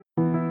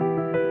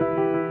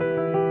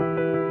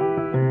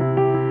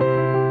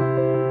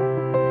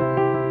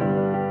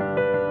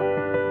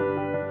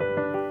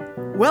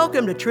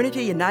Welcome to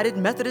Trinity United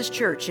Methodist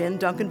Church in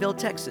Duncanville,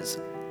 Texas.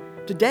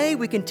 Today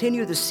we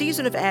continue the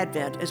season of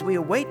Advent as we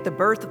await the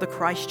birth of the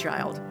Christ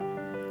child.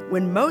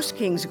 When most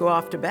kings go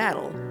off to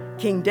battle,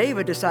 King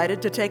David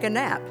decided to take a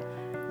nap.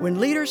 When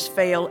leaders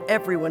fail,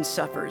 everyone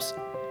suffers.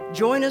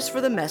 Join us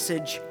for the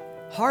message,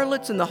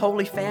 Harlots in the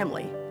Holy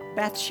Family,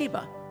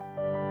 Bathsheba.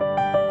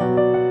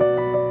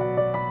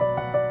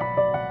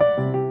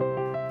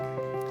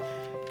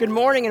 Good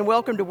morning and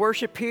welcome to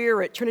worship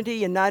here at Trinity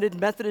United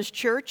Methodist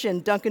Church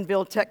in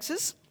Duncanville,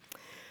 Texas.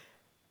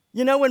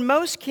 You know, when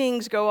most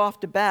kings go off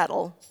to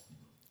battle,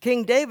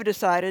 King David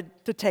decided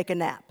to take a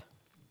nap.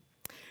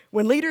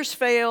 When leaders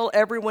fail,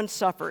 everyone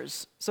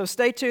suffers. So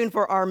stay tuned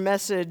for our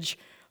message,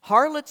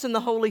 Harlots in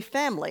the Holy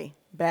Family,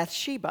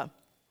 Bathsheba.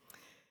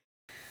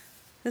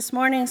 This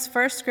morning's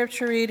first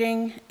scripture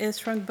reading is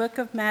from the book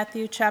of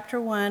Matthew,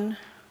 chapter 1,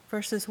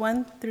 verses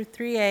 1 through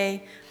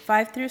 3a,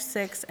 5 through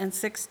 6, and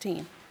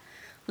 16.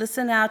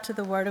 Listen now to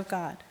the word of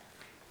God.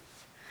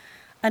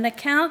 An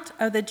account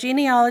of the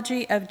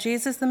genealogy of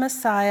Jesus the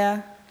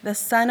Messiah, the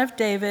son of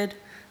David,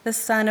 the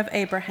son of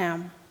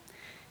Abraham.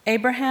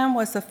 Abraham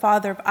was the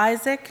father of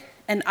Isaac,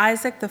 and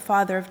Isaac the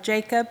father of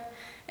Jacob,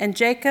 and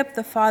Jacob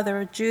the father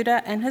of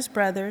Judah and his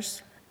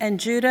brothers, and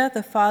Judah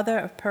the father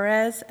of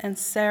Perez and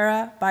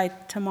Sarah by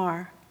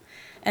Tamar,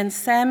 and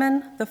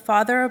Salmon the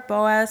father of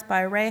Boaz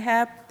by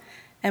Rahab,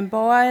 and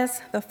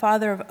Boaz the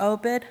father of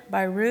Obed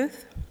by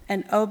Ruth,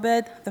 and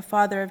Obed the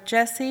father of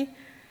Jesse,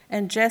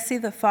 and Jesse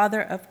the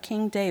father of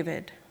King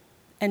David.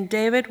 And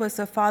David was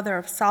the father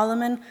of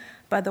Solomon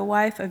by the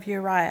wife of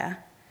Uriah,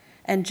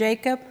 and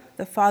Jacob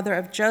the father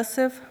of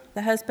Joseph,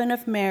 the husband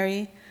of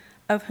Mary,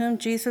 of whom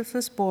Jesus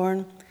was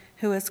born,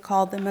 who is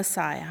called the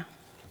Messiah.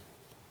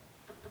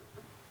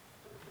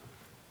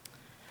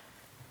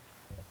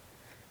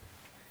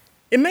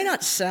 It may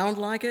not sound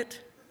like it,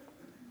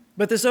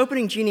 but this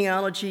opening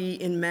genealogy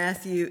in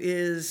Matthew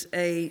is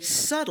a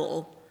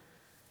subtle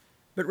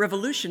but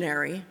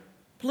revolutionary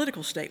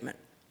political statement.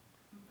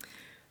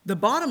 The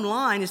bottom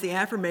line is the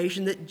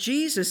affirmation that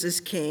Jesus is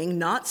king,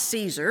 not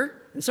Caesar,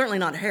 and certainly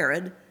not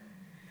Herod.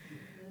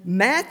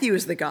 Matthew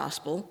is the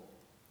gospel,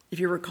 if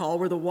you recall,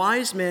 where the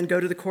wise men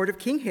go to the court of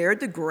King Herod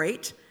the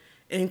Great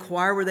and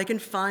inquire where they can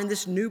find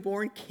this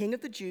newborn king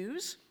of the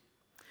Jews.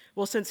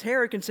 Well, since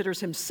Herod considers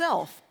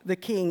himself the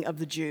king of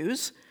the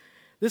Jews,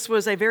 this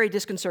was a very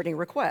disconcerting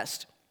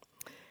request.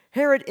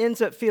 Herod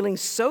ends up feeling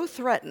so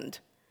threatened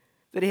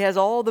that he has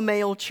all the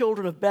male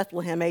children of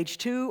Bethlehem, age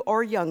 2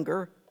 or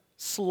younger,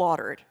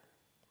 slaughtered.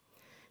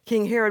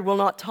 King Herod will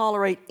not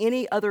tolerate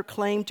any other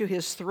claim to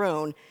his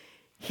throne.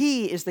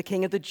 He is the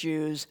king of the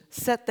Jews,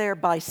 set there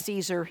by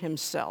Caesar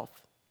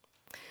himself.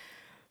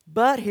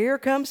 But here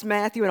comes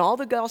Matthew and all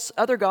the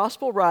other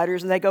gospel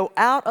writers, and they go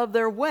out of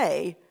their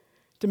way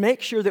to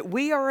make sure that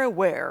we are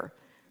aware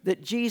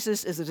that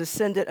Jesus is a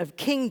descendant of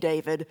King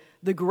David,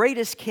 the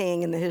greatest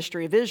king in the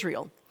history of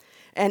Israel.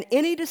 And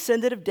any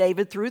descendant of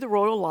David through the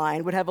royal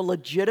line would have a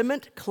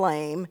legitimate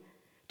claim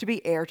to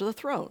be heir to the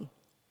throne.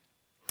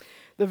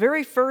 The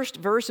very first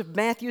verse of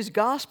Matthew's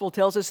gospel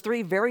tells us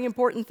three very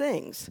important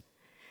things.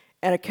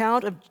 An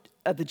account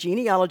of the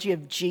genealogy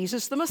of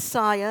Jesus the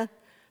Messiah,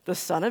 the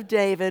son of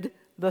David,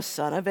 the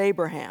son of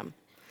Abraham.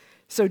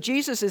 So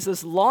Jesus is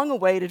this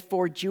long-awaited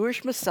for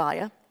Jewish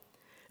Messiah,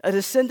 a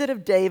descendant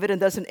of David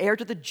and thus an heir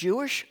to the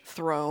Jewish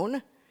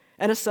throne,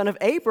 and a son of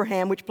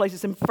Abraham, which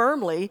places him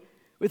firmly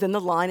within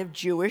the line of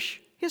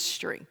Jewish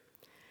history.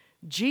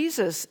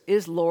 Jesus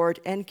is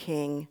Lord and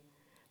King,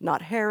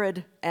 not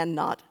Herod and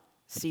not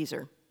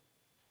Caesar.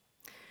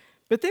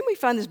 But then we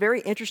find this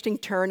very interesting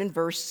turn in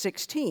verse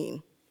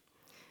 16.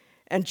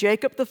 And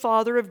Jacob, the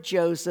father of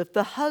Joseph,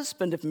 the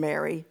husband of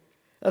Mary,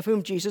 of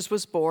whom Jesus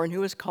was born,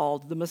 who is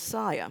called the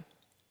Messiah.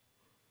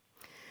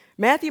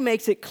 Matthew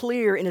makes it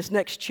clear in his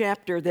next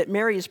chapter that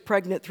Mary is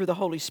pregnant through the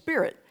Holy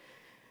Spirit.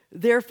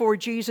 Therefore,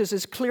 Jesus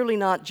is clearly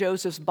not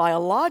Joseph's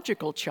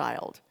biological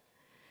child.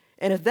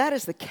 And if that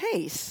is the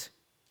case,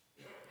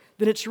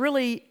 then it's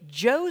really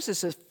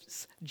Joseph's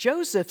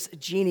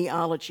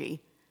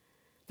genealogy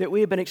that we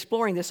have been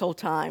exploring this whole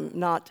time,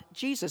 not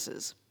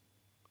Jesus's.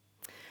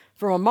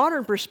 From a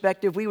modern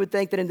perspective, we would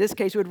think that in this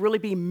case it would really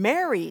be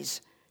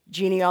Mary's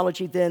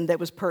genealogy then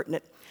that was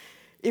pertinent.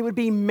 It would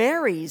be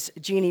Mary's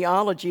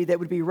genealogy that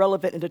would be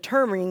relevant in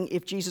determining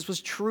if Jesus was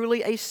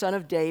truly a son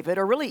of David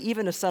or really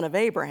even a son of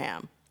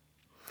Abraham.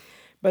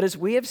 But as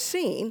we have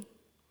seen,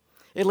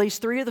 at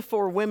least 3 of the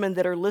 4 women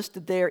that are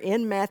listed there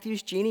in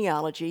Matthew's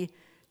genealogy,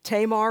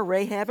 Tamar,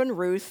 Rahab, and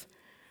Ruth,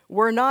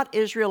 were not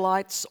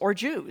Israelites or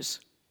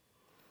Jews.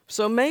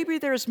 So maybe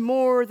there's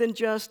more than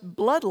just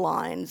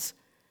bloodlines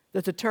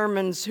that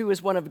determines who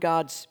is one of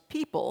God's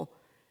people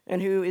and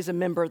who is a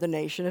member of the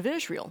nation of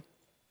Israel.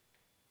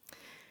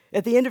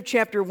 At the end of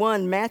chapter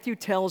 1, Matthew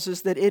tells us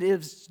that it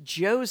is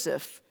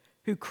Joseph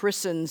who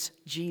christens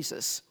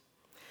Jesus.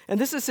 And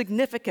this is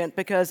significant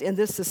because in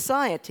this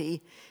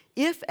society,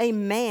 if a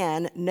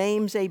man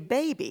names a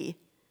baby,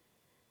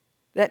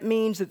 that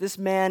means that this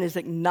man is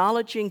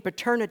acknowledging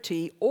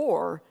paternity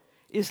or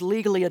is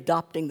legally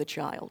adopting the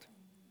child.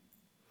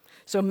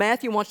 So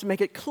Matthew wants to make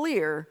it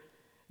clear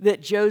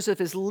that Joseph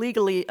is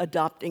legally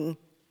adopting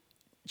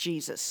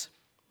Jesus.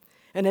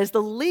 And as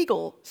the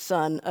legal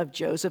son of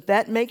Joseph,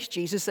 that makes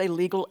Jesus a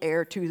legal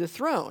heir to the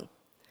throne.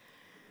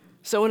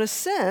 So in a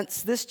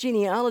sense, this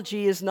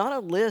genealogy is not a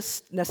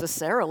list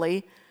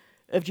necessarily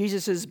of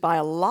Jesus'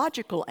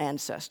 biological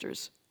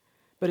ancestors,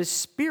 but his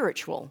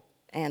spiritual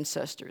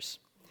ancestors.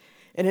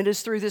 And it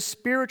is through this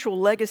spiritual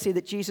legacy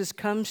that Jesus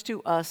comes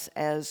to us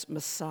as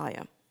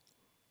Messiah.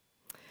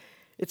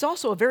 It's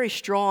also a very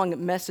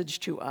strong message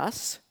to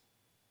us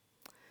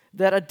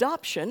that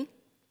adoption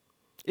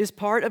is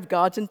part of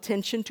God's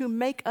intention to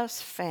make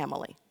us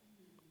family.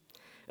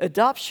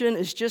 Adoption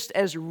is just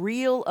as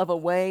real of a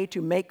way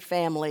to make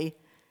family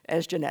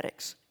as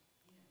genetics.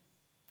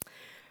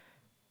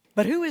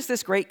 But who is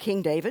this great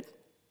King David,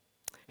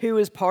 who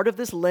is part of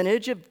this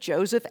lineage of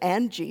Joseph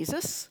and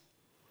Jesus?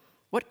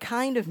 What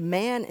kind of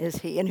man is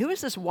he? And who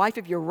is this wife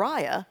of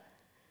Uriah,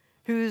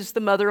 who's the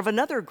mother of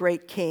another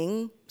great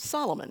king,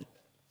 Solomon?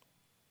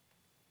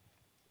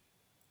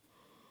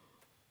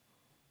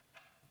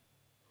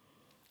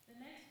 The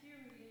next few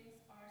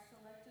readings are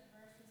selected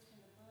verses from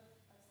the book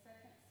of 2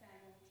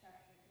 Samuel,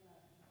 chapter 11.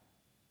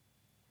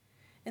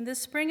 In the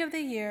spring of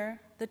the year,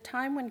 the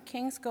time when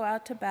kings go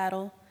out to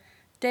battle,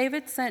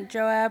 David sent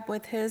Joab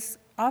with his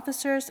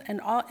officers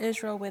and all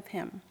Israel with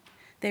him.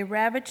 They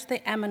ravaged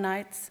the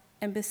Ammonites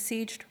and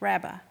besieged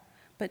Rabbah,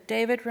 but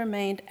David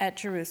remained at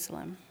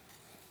Jerusalem.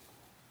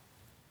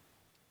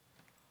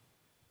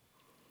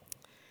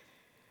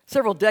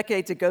 Several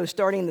decades ago,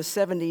 starting in the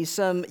 70s,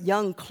 some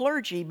young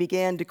clergy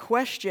began to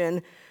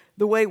question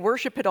the way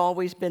worship had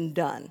always been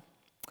done.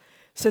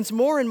 Since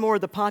more and more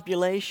of the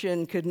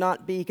population could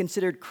not be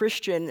considered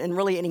Christian in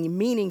really any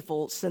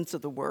meaningful sense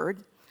of the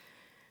word,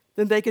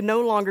 then they could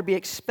no longer be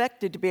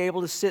expected to be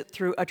able to sit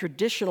through a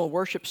traditional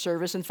worship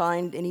service and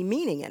find any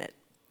meaning in it.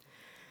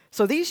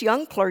 So these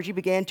young clergy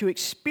began to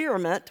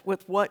experiment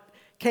with what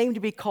came to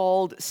be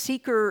called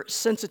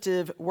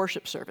seeker-sensitive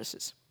worship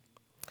services.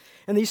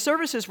 And these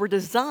services were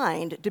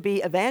designed to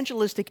be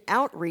evangelistic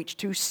outreach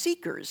to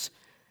seekers,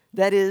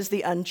 that is,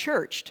 the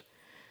unchurched.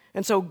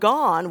 And so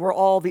gone were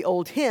all the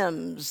old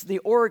hymns, the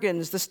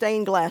organs, the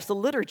stained glass, the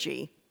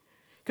liturgy,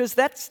 because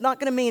that's not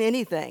going to mean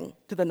anything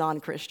to the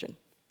non-Christian.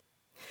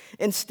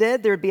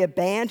 Instead, there would be a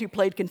band who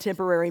played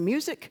contemporary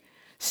music,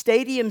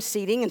 stadium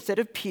seating instead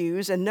of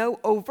pews, and no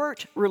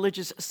overt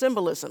religious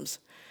symbolisms.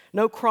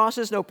 No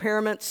crosses, no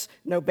paraments,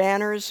 no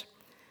banners.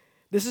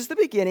 This is the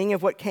beginning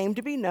of what came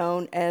to be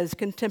known as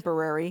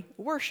contemporary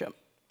worship.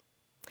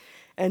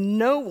 And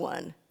no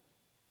one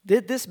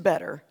did this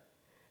better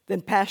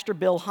than Pastor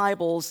Bill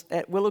Hybels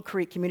at Willow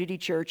Creek Community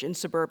Church in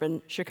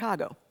suburban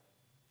Chicago.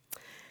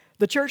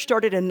 The church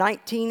started in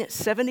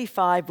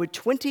 1975 with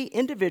 20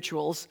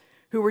 individuals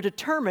who were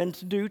determined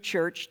to do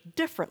church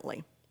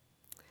differently.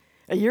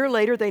 A year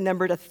later, they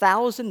numbered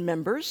 1,000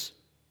 members.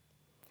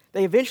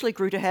 They eventually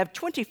grew to have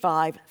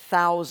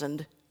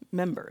 25,000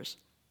 members.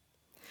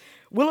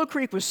 Willow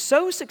Creek was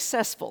so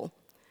successful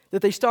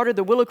that they started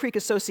the Willow Creek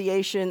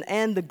Association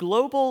and the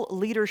Global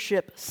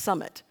Leadership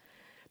Summit.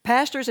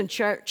 Pastors and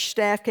church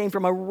staff came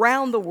from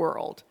around the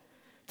world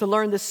to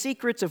learn the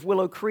secrets of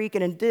Willow Creek,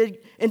 and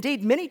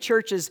indeed many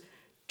churches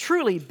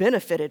truly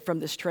benefited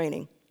from this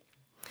training.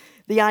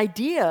 The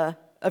idea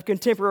of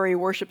contemporary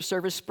worship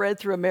service spread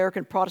through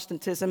American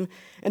Protestantism,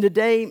 and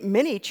today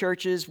many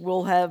churches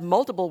will have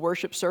multiple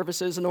worship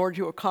services in order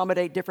to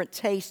accommodate different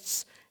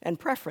tastes and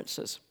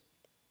preferences.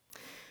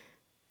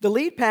 The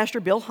lead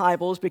pastor, Bill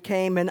Hybels,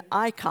 became an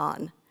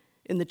icon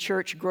in the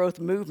church growth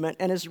movement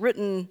and has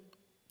written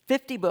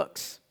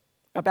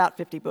about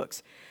 50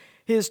 books.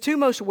 His two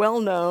most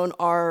well-known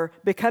are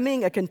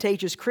Becoming a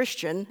Contagious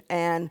Christian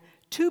and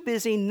Too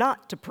Busy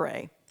Not to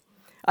Pray.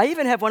 I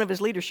even have one of his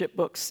leadership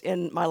books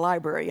in my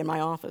library, in my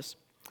office.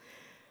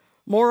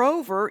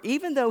 Moreover,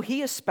 even though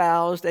he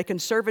espoused a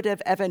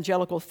conservative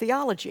evangelical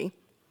theology,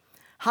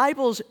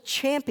 Hybels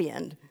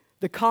championed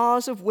the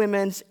cause of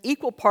women's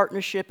equal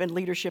partnership and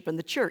leadership in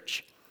the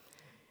church.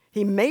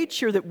 He made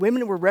sure that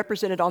women were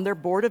represented on their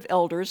board of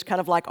elders,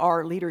 kind of like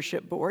our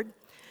leadership board,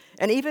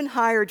 and even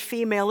hired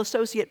female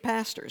associate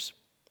pastors.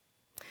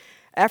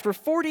 After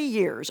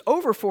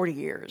over 40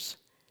 years,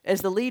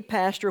 as the lead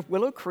pastor of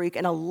Willow Creek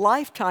and a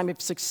lifetime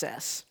of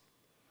success,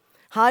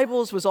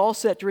 Hybels was all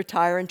set to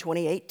retire in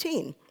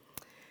 2018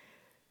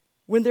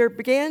 when there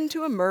began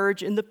to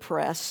emerge in the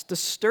press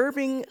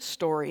disturbing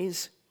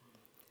stories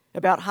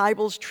about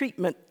Hybels'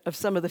 treatment of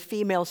some of the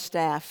female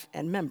staff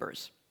and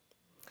members.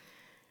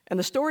 And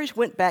the stories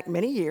went back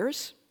many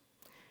years,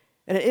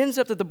 and it ends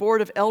up that the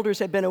Board of Elders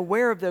had been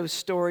aware of those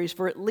stories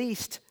for at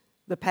least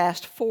the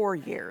past 4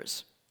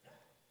 years.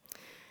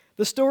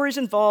 The stories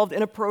involved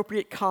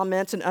inappropriate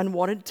comments and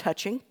unwanted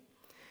touching.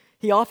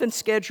 He often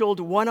scheduled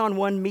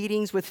one-on-one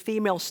meetings with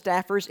female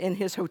staffers in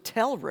his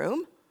hotel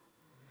room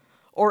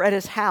or at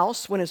his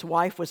house when his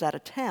wife was out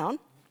of town.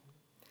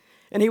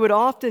 And he would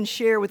often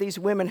share with these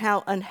women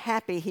how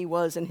unhappy he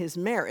was in his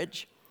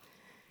marriage.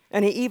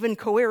 And he even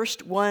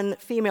coerced one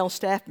female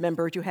staff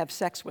member to have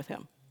sex with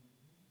him.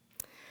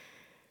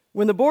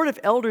 When the board of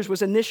elders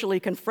was initially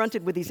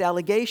confronted with these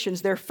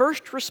allegations, their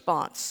first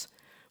response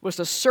was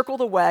to circle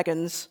the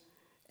wagons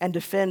and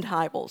defend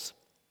Hybels,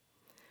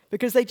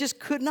 because they just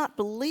could not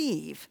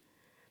believe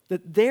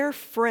that their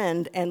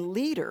friend and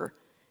leader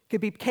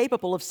could be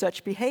capable of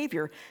such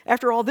behavior.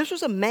 After all, this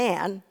was a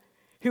man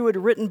who had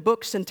written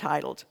books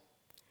entitled,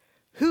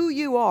 "Who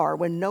You Are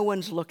When No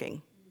One's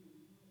Looking,"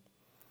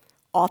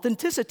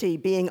 "Authenticity,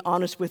 Being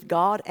Honest with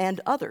God and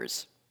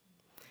Others,"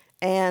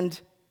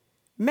 and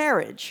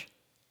 "Marriage,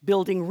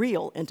 Building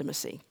Real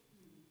Intimacy."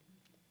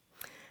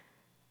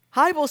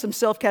 Hybels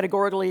himself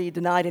categorically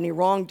denied any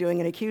wrongdoing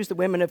and accused the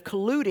women of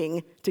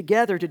colluding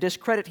together to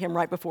discredit him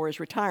right before his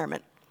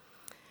retirement.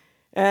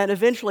 And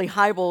eventually,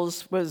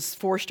 Hybels was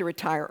forced to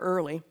retire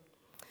early.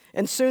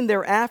 And soon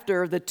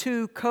thereafter, the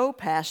two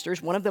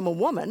co-pastors, one of them a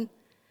woman,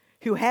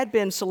 who had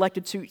been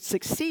selected to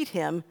succeed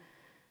him,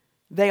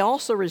 they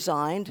also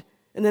resigned,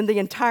 and then the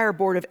entire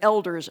board of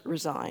elders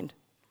resigned.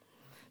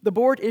 The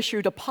board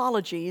issued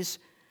apologies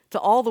to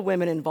all the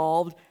women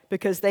involved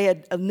because they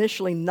had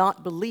initially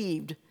not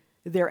believed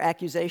their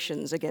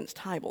accusations against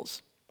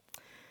Hybels.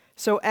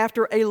 So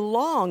after a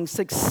long,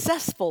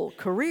 successful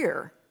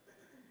career,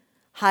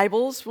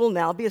 Hybels will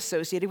now be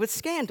associated with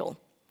scandal.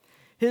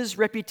 His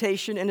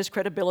reputation and his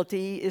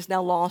credibility is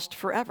now lost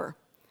forever.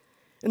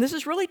 And this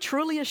is really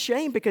truly a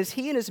shame, because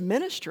he and his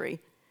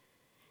ministry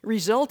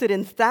resulted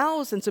in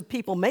thousands of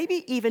people,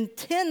 maybe even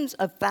tens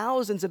of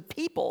thousands of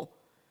people,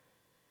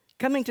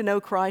 coming to know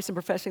Christ and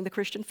professing the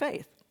Christian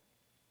faith.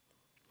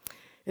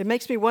 It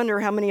makes me wonder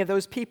how many of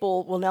those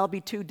people will now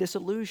be too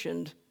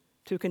disillusioned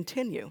to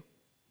continue.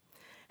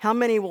 How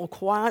many will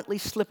quietly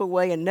slip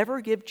away and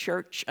never give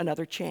church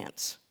another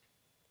chance?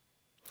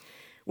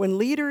 When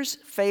leaders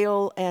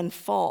fail and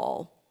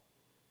fall,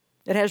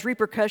 it has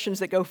repercussions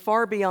that go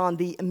far beyond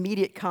the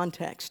immediate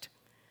context,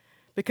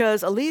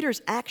 because a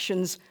leader's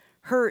actions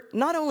hurt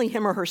not only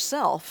him or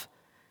herself,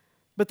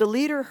 but the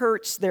leader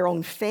hurts their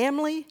own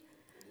family,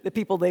 the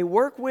people they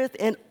work with,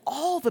 and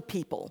all the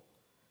people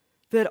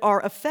that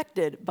are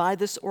affected by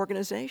this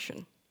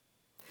organization.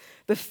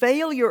 The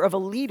failure of a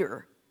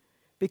leader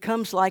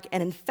becomes like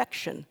an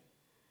infection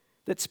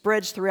that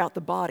spreads throughout the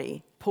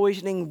body,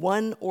 poisoning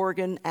one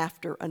organ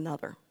after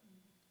another.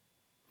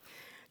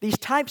 These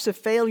types of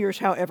failures,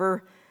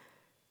 however,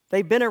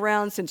 they've been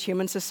around since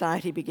human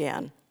society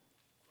began.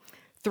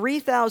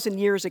 3,000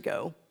 years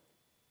ago,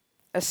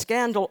 a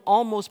scandal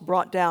almost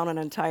brought down an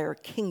entire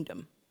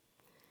kingdom.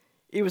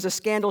 It was a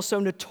scandal so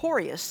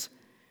notorious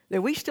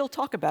that we still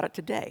talk about it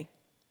today.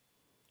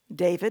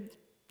 David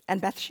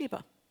and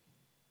Bathsheba.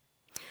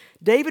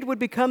 David would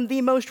become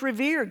the most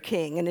revered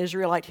king in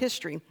Israelite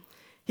history.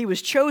 He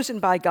was chosen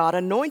by God,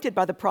 anointed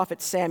by the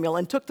prophet Samuel,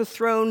 and took the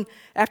throne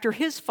after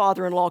his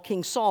father-in-law,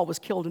 King Saul, was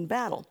killed in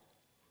battle.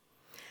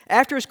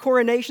 After his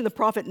coronation, the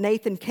prophet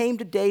Nathan came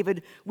to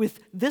David with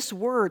this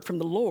word from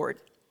the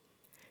Lord.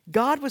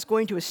 God was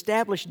going to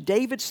establish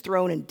David's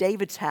throne in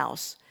David's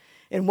house,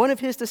 and one of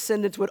his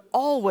descendants would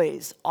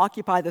always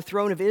occupy the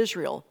throne of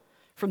Israel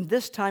from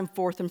this time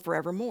forth and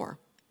forevermore.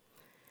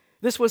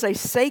 This was a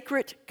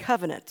sacred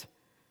covenant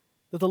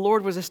that the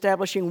Lord was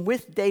establishing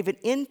with David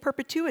in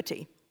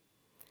perpetuity.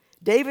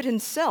 David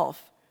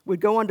himself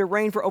would go on to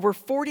reign for over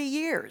 40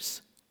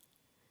 years.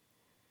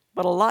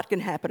 But a lot can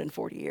happen in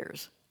 40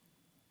 years.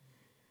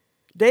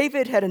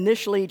 David had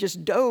initially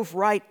just dove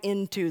right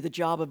into the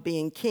job of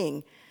being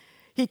king.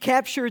 He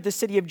captured the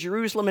city of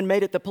Jerusalem and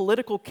made it the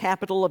political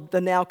capital of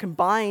the now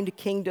combined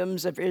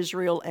kingdoms of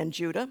Israel and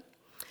Judah.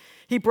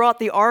 He brought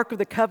the Ark of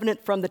the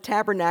Covenant from the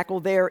tabernacle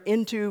there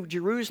into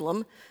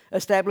Jerusalem,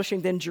 establishing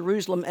then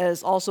Jerusalem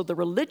as also the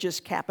religious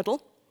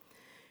capital.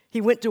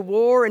 He went to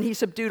war and he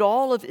subdued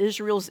all of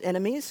Israel's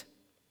enemies.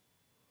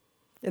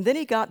 And then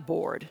he got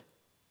bored.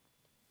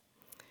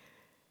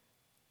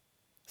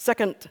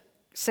 2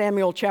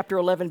 Samuel chapter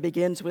 11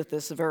 begins with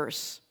this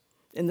verse.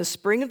 In the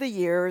spring of the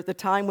year, the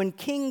time when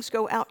kings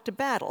go out to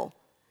battle,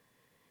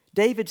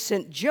 David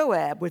sent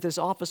Joab with his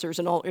officers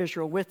and all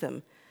Israel with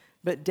him.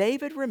 But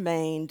David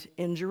remained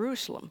in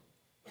Jerusalem.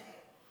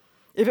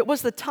 If it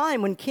was the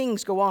time when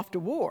kings go off to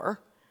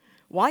war,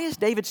 why is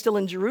David still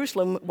in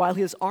Jerusalem while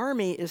his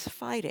army is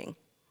fighting?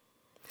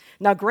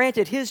 Now,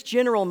 granted, his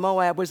general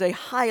Moab was a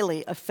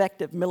highly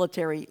effective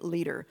military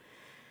leader,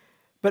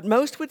 but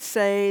most would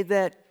say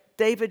that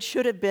David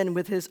should have been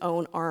with his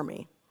own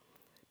army.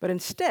 But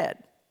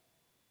instead,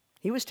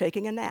 he was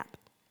taking a nap.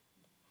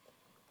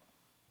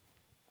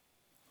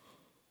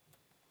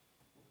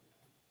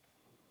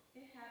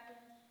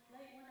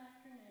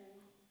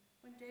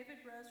 David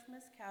rose from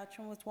his couch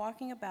and was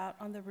walking about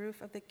on the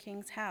roof of the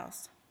king's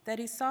house, that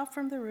he saw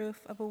from the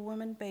roof of a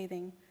woman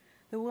bathing.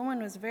 The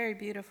woman was very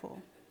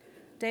beautiful.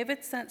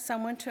 David sent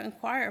someone to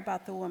inquire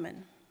about the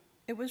woman.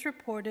 It was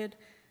reported,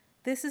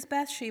 "This is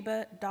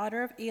Bathsheba,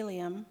 daughter of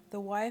Eliam, the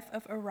wife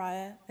of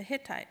Uriah the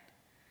Hittite."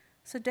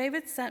 So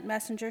David sent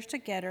messengers to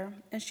get her,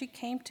 and she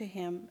came to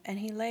him, and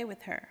he lay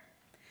with her.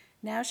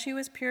 Now she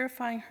was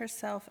purifying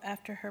herself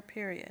after her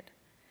period.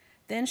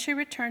 Then she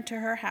returned to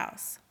her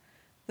house.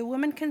 The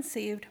woman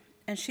conceived,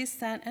 and she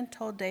sent and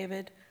told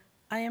David,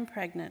 I am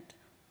pregnant.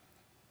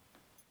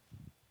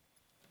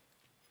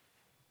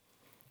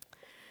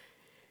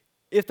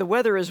 If the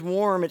weather is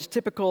warm, it's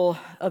typical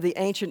of the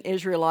ancient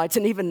Israelites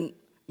and even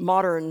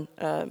modern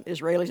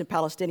Israelis and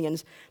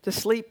Palestinians to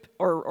sleep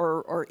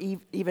or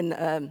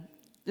even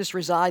just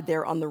reside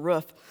there on the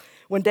roof.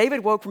 When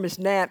David woke from his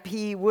nap,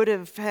 he would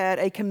have had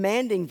a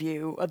commanding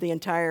view of the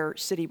entire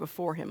city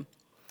before him.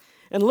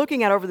 And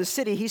looking out over the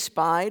city, he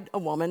spied a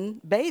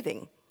woman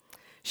bathing.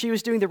 She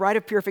was doing the rite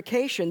of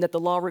purification that the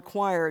law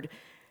required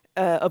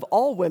of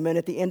all women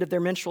at the end of their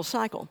menstrual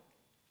cycle.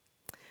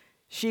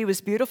 She was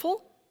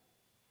beautiful.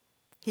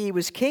 He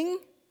was king,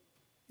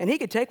 and he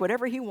could take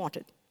whatever he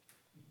wanted.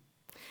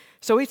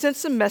 So he sent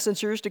some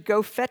messengers to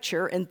go fetch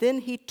her, and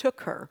then he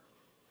took her.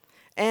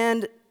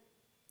 And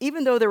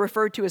even though they're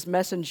referred to as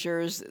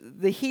messengers,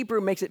 the Hebrew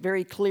makes it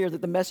very clear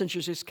that the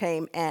messengers just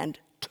came and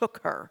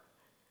took her.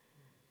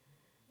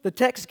 The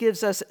text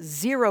gives us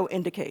zero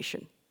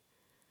indication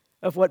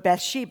of what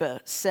Bathsheba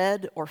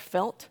said or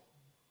felt.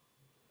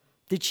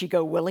 Did she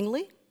go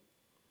willingly?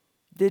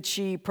 Did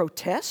she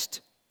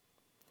protest?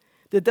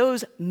 Did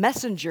those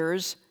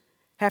messengers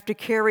have to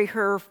carry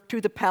her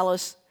to the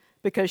palace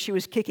because she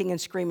was kicking and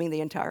screaming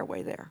the entire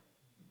way there?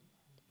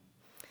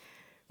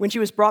 When she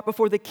was brought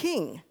before the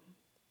king,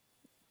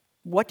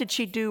 what did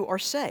she do or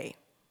say?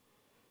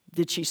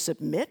 Did she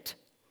submit?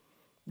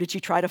 Did she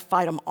try to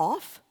fight him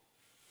off?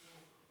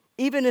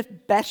 Even if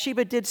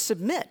Bathsheba did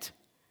submit,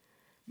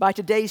 by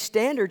today's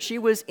standards, she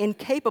was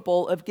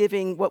incapable of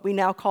giving what we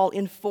now call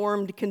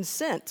informed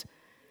consent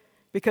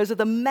because of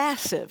the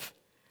massive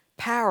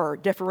power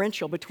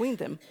differential between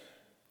them.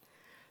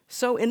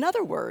 So, in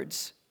other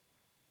words,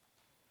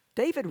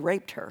 David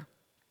raped her.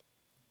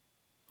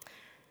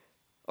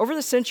 Over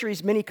the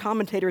centuries, many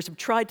commentators have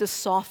tried to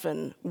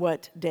soften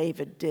what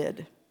David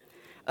did.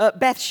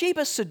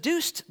 Bathsheba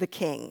seduced the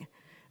king.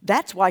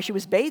 That's why she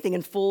was bathing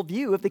in full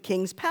view of the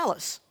king's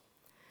palace.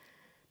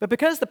 But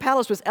because the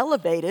palace was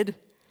elevated,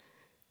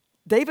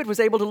 David was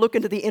able to look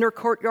into the inner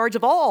courtyards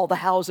of all the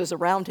houses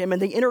around him,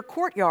 and the inner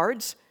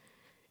courtyards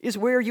is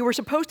where you were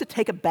supposed to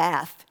take a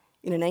bath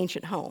in an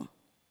ancient home.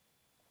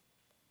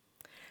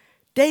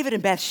 David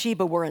and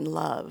Bathsheba were in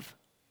love.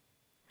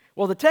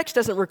 Well, the text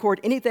doesn't record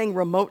anything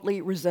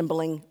remotely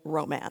resembling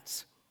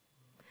romance.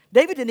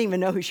 David didn't even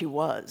know who she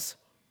was.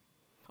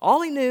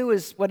 All he knew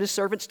is what his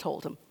servants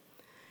told him.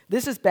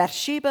 This is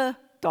Bathsheba,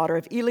 daughter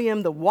of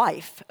Eliam, the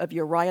wife of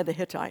Uriah the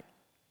Hittite.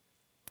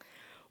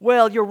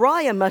 Well,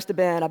 Uriah must have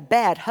been a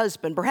bad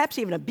husband, perhaps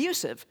even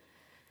abusive,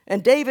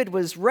 and David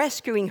was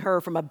rescuing her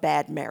from a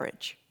bad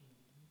marriage.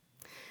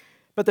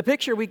 But the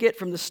picture we get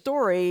from the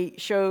story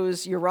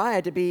shows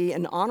Uriah to be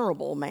an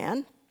honorable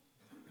man.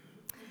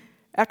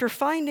 After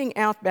finding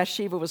out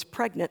Bathsheba was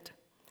pregnant,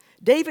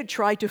 David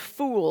tried to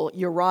fool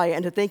Uriah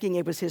into thinking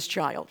it was his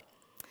child.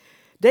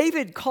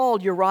 David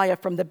called Uriah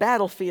from the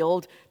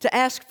battlefield to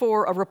ask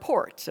for a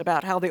report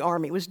about how the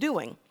army was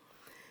doing.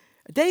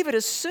 David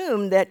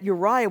assumed that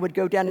Uriah would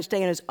go down and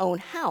stay in his own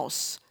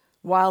house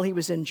while he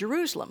was in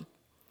Jerusalem.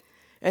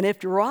 And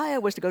if Uriah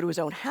was to go to his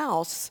own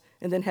house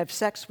and then have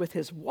sex with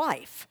his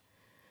wife,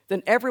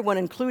 then everyone,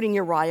 including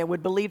Uriah,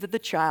 would believe that the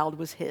child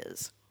was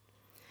his.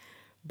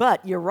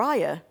 But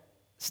Uriah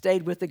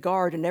stayed with the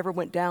guard and never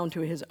went down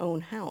to his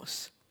own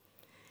house.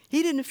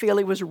 He didn't feel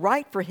it was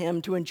right for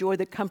him to enjoy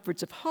the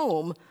comforts of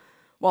home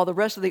while the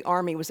rest of the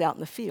army was out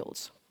in the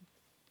fields.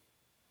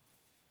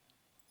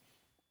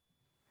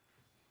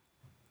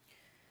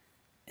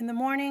 In the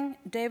morning,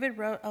 David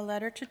wrote a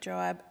letter to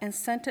Joab and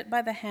sent it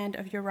by the hand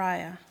of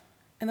Uriah.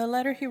 In the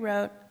letter he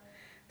wrote,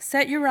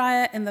 "Set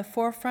Uriah in the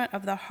forefront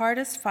of the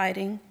hardest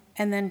fighting,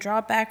 and then draw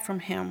back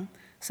from him,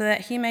 so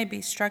that he may be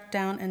struck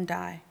down and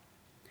die."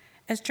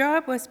 As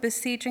Joab was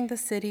besieging the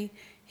city,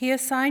 he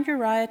assigned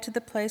Uriah to the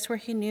place where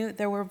he knew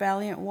there were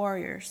valiant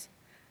warriors.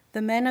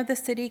 The men of the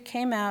city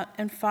came out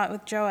and fought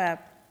with Joab,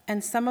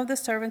 and some of the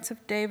servants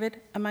of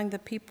David among the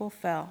people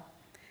fell.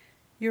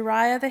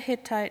 Uriah the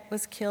Hittite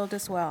was killed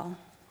as well.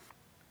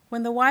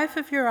 When the wife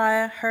of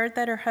Uriah heard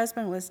that her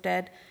husband was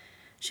dead,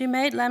 she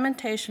made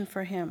lamentation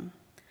for him.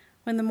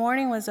 When the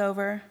mourning was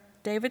over,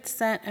 David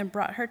sent and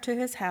brought her to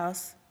his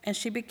house, and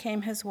she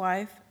became his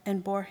wife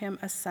and bore him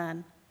a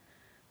son.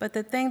 But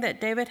the thing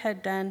that David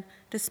had done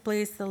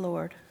displeased the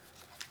Lord.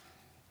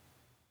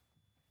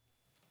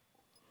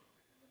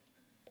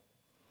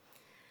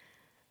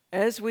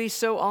 As we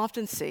so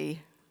often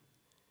see,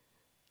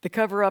 the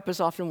cover-up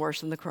is often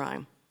worse than the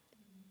crime.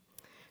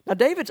 Now,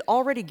 David's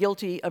already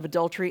guilty of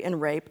adultery and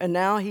rape, and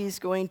now he's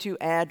going to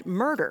add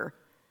murder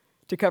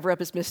to cover up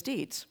his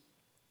misdeeds.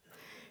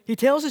 He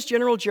tells his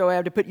general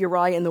Joab to put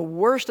Uriah in the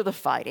worst of the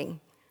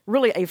fighting,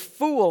 really a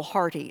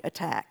foolhardy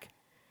attack,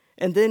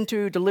 and then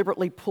to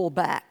deliberately pull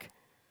back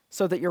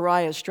so that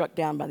Uriah is struck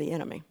down by the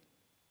enemy.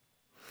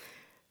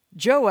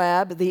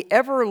 Joab, the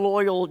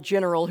ever-loyal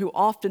general who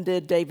often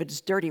did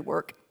David's dirty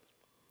work,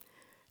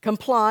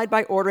 complied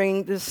by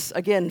ordering this,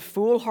 again,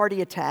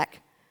 foolhardy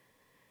attack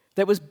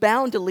that was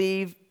bound to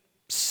leave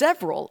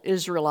several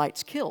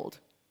Israelites killed,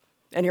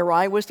 and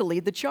Uriah was to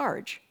lead the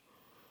charge.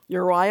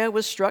 Uriah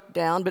was struck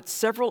down, but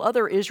several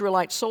other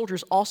Israelite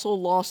soldiers also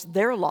lost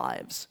their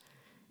lives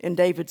in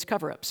David's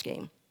cover-up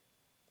scheme.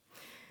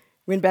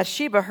 When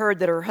Bathsheba heard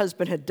that her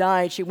husband had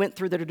died, she went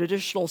through the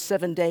traditional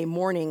 7-day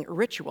mourning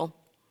ritual.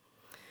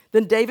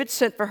 Then David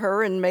sent for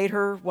her and made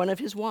her one of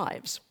his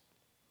wives.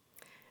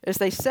 As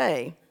they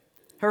say,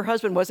 her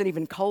husband wasn't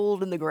even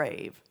cold in the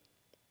grave.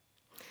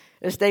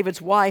 As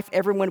David's wife,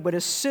 everyone would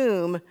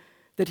assume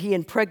that he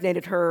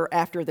impregnated her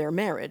after their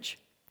marriage.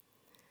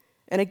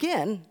 And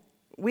again,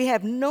 we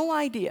have no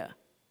idea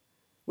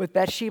what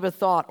Bathsheba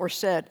thought or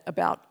said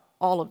about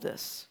all of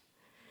this.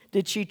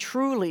 Did she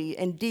truly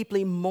and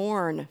deeply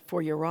mourn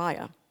for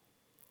Uriah?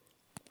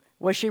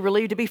 Was she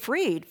relieved to be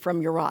freed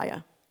from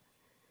Uriah?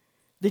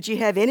 Did she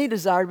have any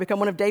desire to become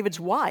one of David's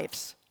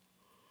wives?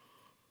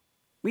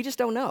 We just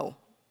don't know.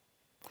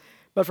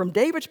 But from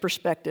David's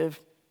perspective,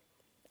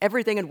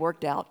 everything had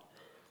worked out.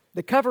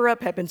 The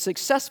cover-up had been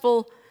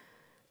successful,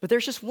 but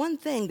there's just one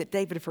thing that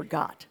David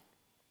forgot.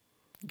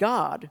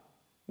 God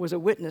was a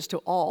witness to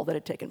all that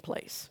had taken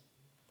place.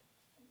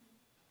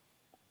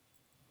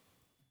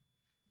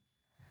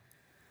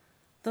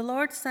 The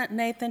Lord sent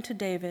Nathan to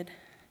David.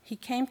 He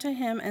came to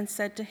him and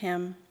said to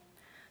him,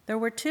 "There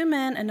were 2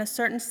 men in a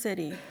certain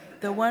city,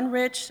 the one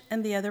rich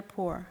and the other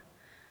poor.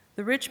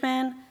 The rich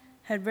man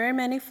had very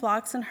many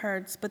flocks and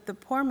herds, but the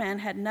poor man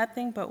had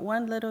nothing but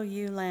one little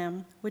ewe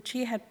lamb, which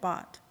he had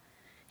bought.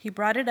 He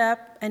brought it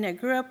up, and it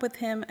grew up with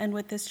him and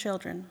with his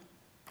children.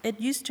 It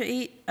used to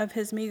eat of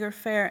his meager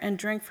fare and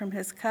drink from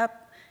his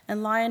cup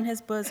and lie in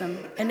his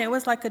bosom, and it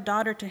was like a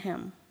daughter to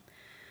him.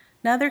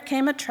 Now there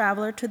came a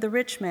traveler to the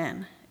rich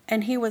man,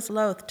 and he was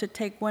loath to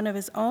take one of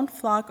his own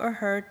flock or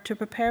herd to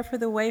prepare for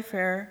the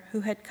wayfarer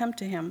who had come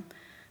to him.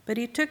 But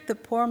he took the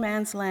poor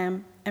man's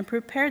lamb and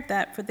prepared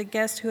that for the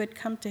guest who had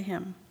come to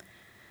him.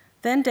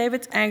 Then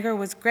David's anger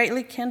was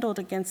greatly kindled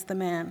against the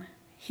man.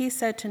 He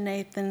said to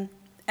Nathan,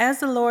 'As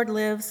the Lord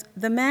lives,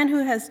 the man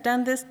who has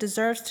done this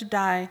deserves to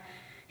die.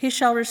 He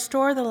shall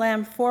restore the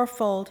lamb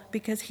fourfold,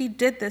 because he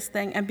did this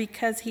thing and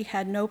because he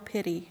had no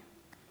pity.'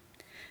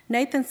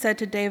 Nathan said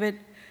to David,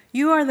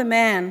 'You are the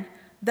man.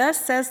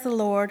 Thus says the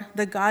Lord,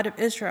 the God of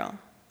Israel.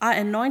 I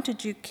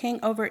anointed you king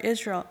over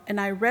Israel, and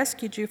I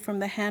rescued you from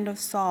the hand of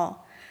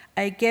Saul.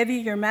 I gave you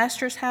your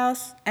master's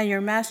house and your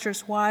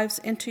master's wives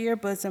into your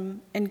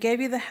bosom, and gave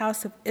you the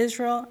house of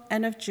Israel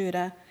and of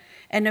Judah.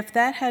 And if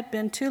that had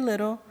been too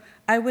little,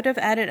 I would have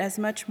added as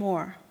much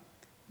more.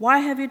 Why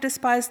have you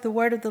despised the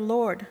word of the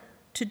Lord,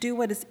 to do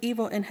what is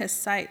evil in his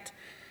sight?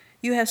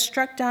 You have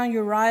struck down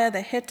Uriah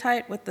the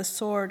Hittite with the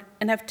sword,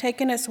 and have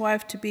taken his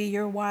wife to be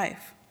your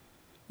wife.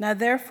 Now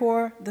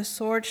therefore the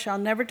sword shall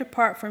never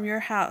depart from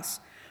your house,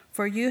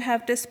 for you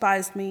have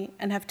despised me,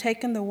 and have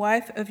taken the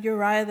wife of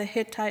Uriah the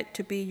Hittite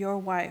to be your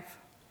wife.'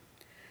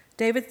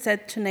 David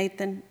said to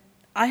Nathan,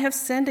 'I have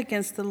sinned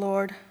against the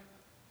Lord.'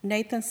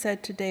 Nathan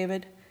said to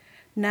David,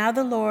 'Now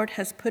the Lord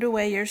has put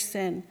away your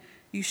sin.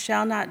 You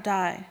shall not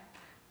die.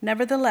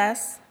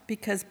 Nevertheless,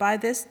 because by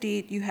this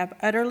deed you have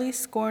utterly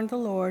scorned the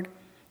Lord,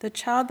 the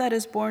child that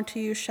is born to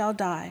you shall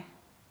die.'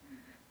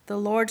 The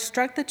Lord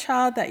struck the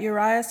child that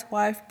Uriah's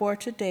wife bore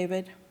to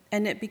David,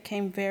 and it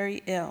became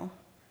very ill.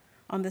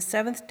 On the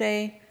 7th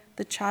day,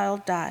 the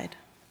child died."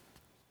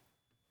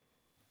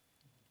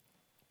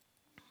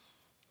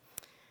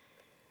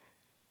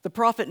 The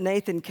prophet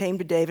Nathan came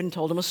to David and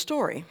told him a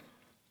story.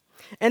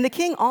 And the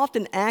king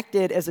often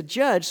acted as a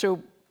judge,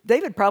 so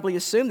David probably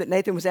assumed that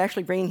Nathan was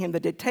actually bringing him the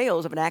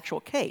details of an actual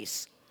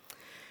case.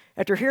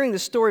 After hearing the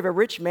story of a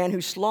rich man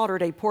who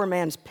slaughtered a poor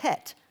man's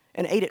pet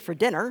and ate it for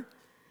dinner,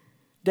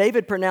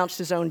 David pronounced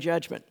his own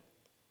judgment.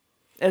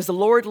 "As the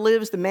Lord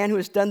lives, the man who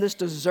has done this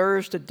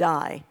deserves to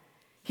die.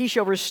 He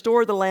shall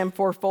restore the lamb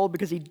fourfold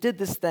because he did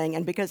this thing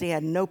and because he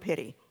had no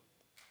pity."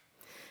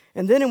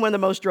 And then in one of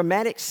the most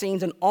dramatic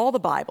scenes in all the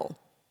Bible,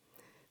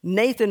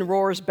 Nathan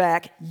roars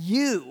back,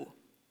 "You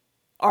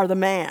are the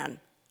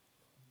man."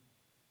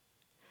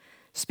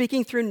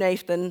 Speaking through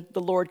Nathan, the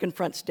Lord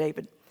confronts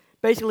David,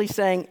 basically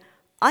saying,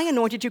 "I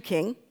anointed you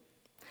king.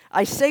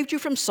 I saved you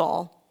from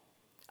Saul.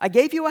 I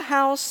gave you a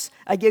house.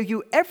 I gave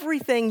you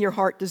everything your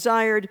heart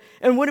desired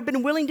and would have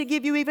been willing to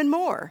give you even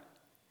more.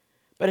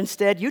 But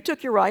instead, you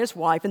took Uriah's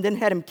wife and then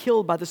had him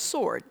killed by the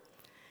sword.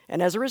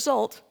 And as a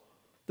result,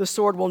 the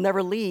sword will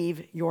never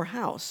leave your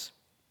house."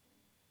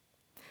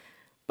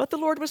 But the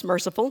Lord was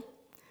merciful.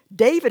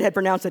 David had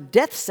pronounced a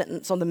death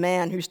sentence on the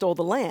man who stole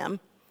the lamb,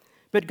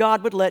 but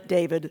God would let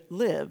David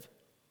live.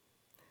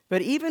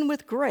 But even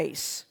with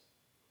grace,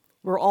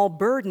 we're all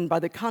burdened by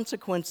the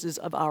consequences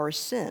of our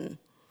sin,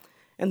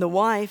 and the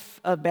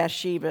wife of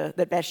Bathsheba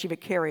that Bathsheba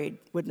carried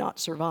would not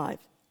survive.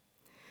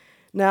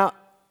 Now,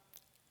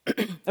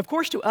 of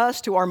course, to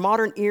us, to our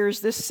modern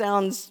ears, this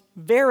sounds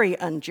very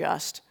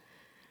unjust.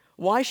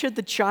 Why should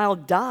the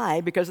child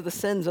die because of the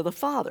sins of the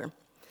father?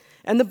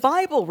 And the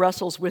Bible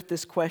wrestles with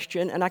this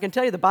question, and I can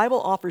tell you the Bible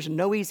offers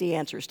no easy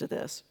answers to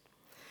this.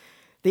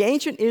 The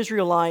ancient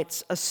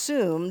Israelites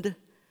assumed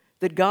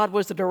that God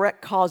was the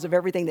direct cause of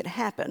everything that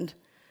happened,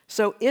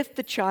 so if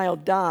the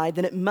child died,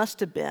 then it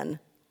must have been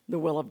the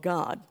will of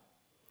God.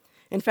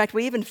 In fact,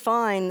 we even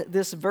find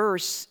this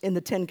verse in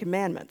the Ten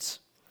Commandments.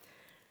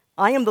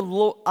 I, the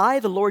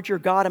Lord your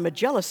God, am a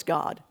jealous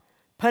God,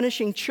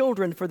 punishing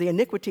children for the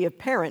iniquity of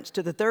parents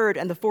to the third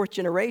and the fourth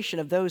generation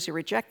of those who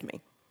reject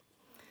me.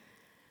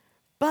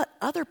 But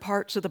other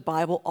parts of the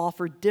Bible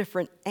offer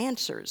different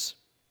answers.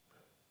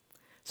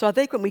 So I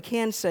think what we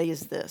can say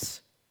is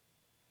this.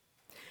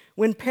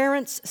 When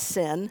parents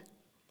sin,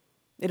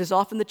 it is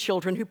often the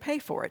children who pay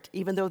for it,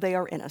 even though they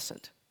are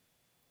innocent.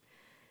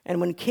 And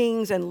when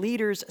kings and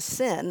leaders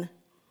sin,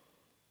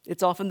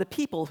 it's often the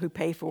people who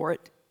pay for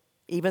it,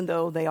 even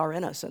though they are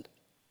innocent.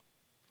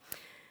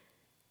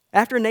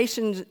 After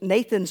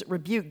Nathan's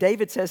rebuke,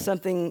 David says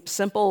something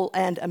simple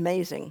and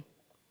amazing.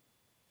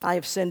 I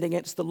have sinned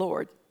against the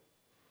Lord.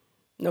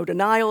 No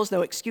denials,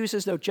 no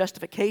excuses, no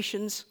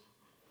justifications.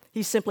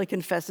 He simply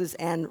confesses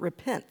and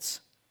repents.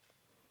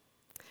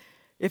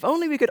 If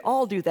only we could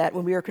all do that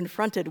when we are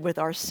confronted with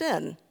our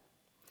sin.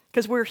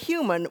 Because we're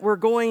human, we're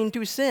going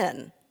to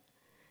sin.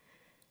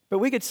 But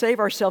we could save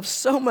ourselves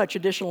so much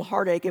additional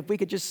heartache if we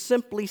could just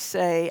simply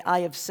say, I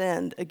have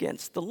sinned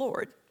against the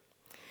Lord.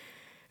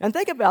 And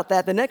think about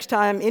that the next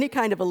time any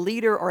kind of a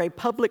leader or a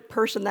public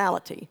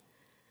personality,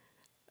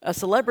 a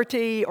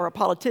celebrity or a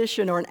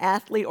politician or an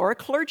athlete or a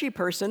clergy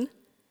person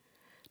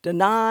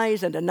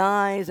denies and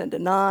denies and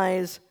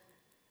denies,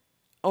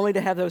 only to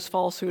have those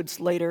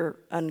falsehoods later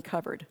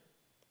uncovered.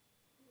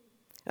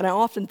 And I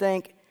often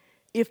think,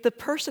 if the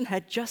person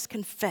had just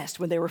confessed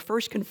when they were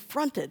first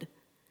confronted,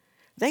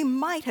 they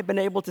might have been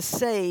able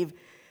to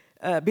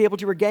be able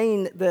to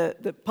regain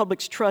the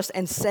public's trust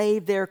and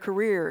save their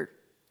career,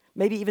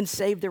 maybe even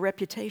save their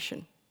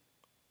reputation.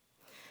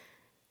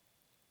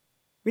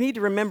 We need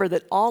to remember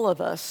that all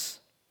of us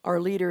are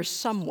leaders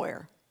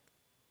somewhere,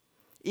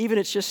 even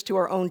if it's just to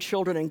our own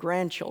children and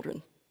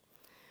grandchildren.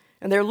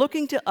 And they're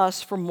looking to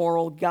us for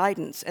moral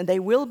guidance, and they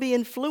will be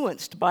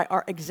influenced by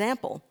our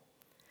example,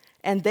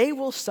 and they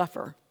will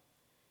suffer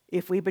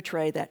if we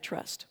betray that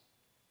trust.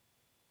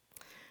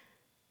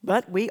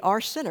 But we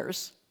are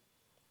sinners,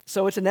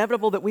 so it's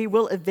inevitable that we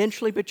will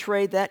eventually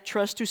betray that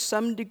trust to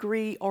some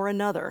degree or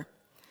another.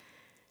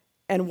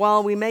 And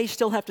while we may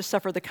still have to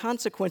suffer the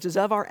consequences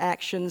of our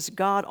actions,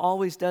 God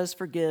always does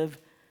forgive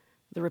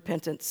the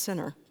repentant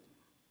sinner.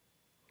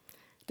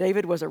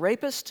 David was a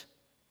rapist,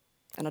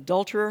 an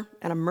adulterer,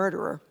 and a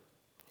murderer.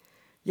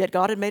 Yet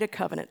God had made a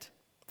covenant,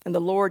 and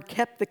the Lord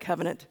kept the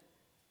covenant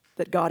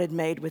that God had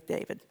made with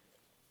David.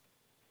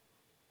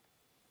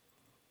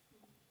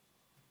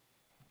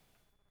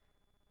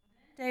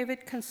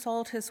 David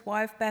consoled his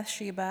wife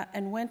Bathsheba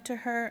and went to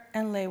her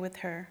and lay with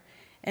her.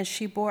 And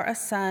she bore a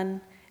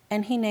son,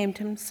 and he named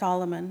him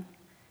Solomon.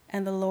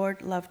 And the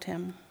Lord loved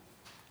him.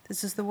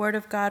 This is the word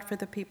of God for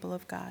the people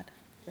of God.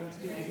 Thanks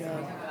be to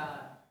God.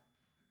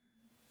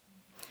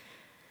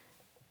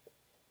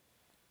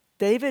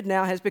 David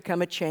now has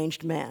become a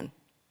changed man.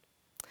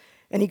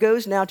 And he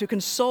goes now to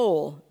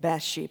console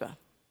Bathsheba,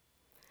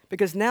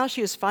 because now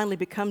she has finally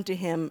become to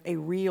him a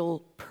real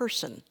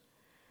person,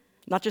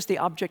 not just the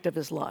object of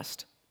his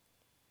lust.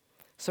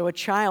 So a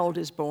child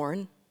is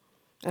born,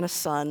 and a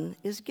son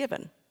is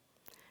given,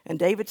 and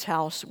David's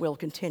house will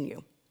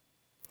continue.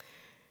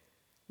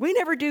 We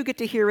never do get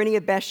to hear any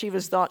of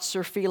Bathsheba's thoughts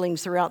or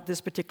feelings throughout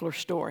this particular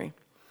story,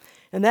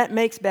 and that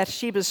makes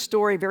Bathsheba's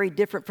story very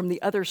different from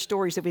the other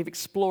stories that we've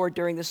explored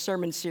during this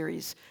sermon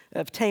series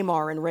of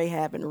Tamar and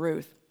Rahab and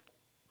Ruth.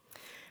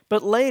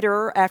 But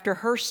later, after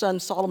her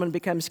son Solomon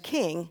becomes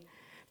king,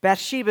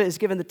 Bathsheba is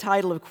given the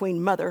title of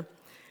Queen Mother,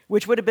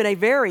 which would have been a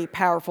very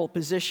powerful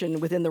position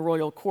within the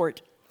royal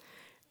court.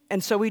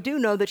 And so we do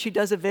know that she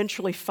does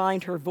eventually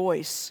find her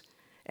voice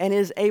and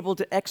is able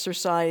to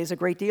exercise a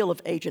great deal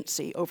of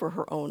agency over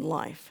her own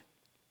life.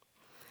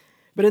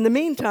 But in the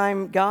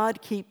meantime,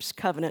 God keeps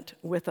covenant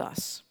with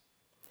us.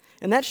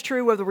 And that's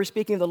true whether we're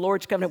speaking of the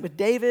Lord's covenant with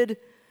David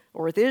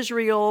or with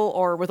Israel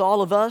or with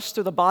all of us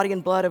through the body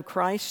and blood of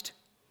Christ.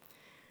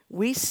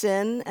 We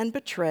sin and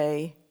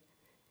betray,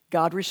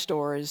 God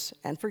restores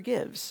and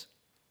forgives.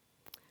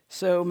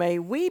 So may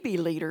we be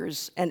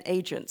leaders and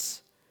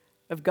agents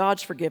of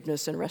God's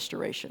forgiveness and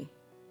restoration.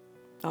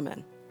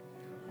 Amen.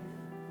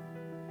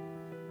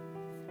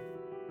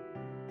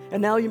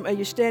 And now may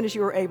you stand as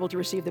you are able to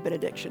receive the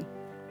benediction.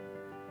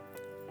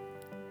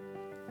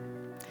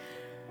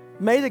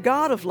 May the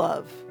God of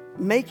love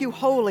make you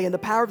holy and the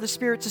power of the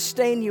Spirit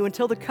sustain you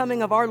until the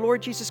coming of our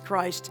Lord Jesus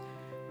Christ.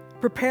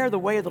 Prepare the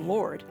way of the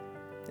Lord.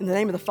 In the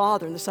name of the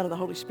Father, and the Son, and the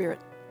Holy Spirit.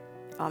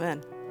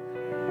 Amen.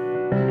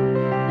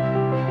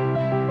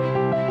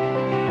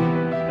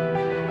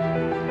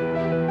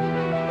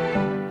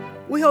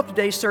 We hope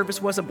today's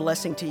service was a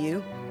blessing to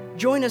you.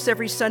 Join us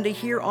every Sunday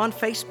here on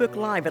Facebook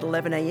Live at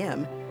 11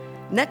 a.m.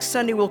 Next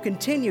Sunday, we'll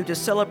continue to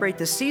celebrate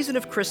the season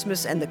of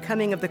Christmas and the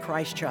coming of the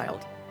Christ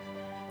child.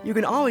 You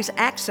can always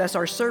access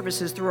our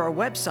services through our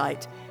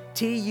website,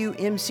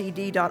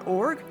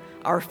 tumcd.org,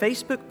 our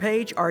Facebook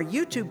page, our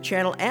YouTube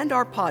channel, and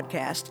our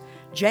podcast,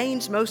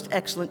 Jane's Most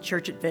Excellent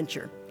Church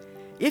Adventure.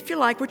 If you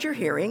like what you're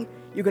hearing,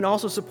 you can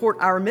also support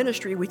our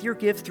ministry with your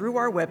gift through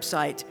our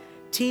website,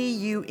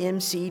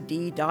 tumcd.org.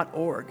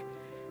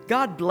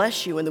 God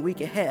bless you in the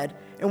week ahead,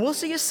 and we'll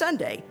see you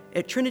Sunday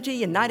at Trinity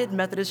United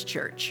Methodist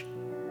Church.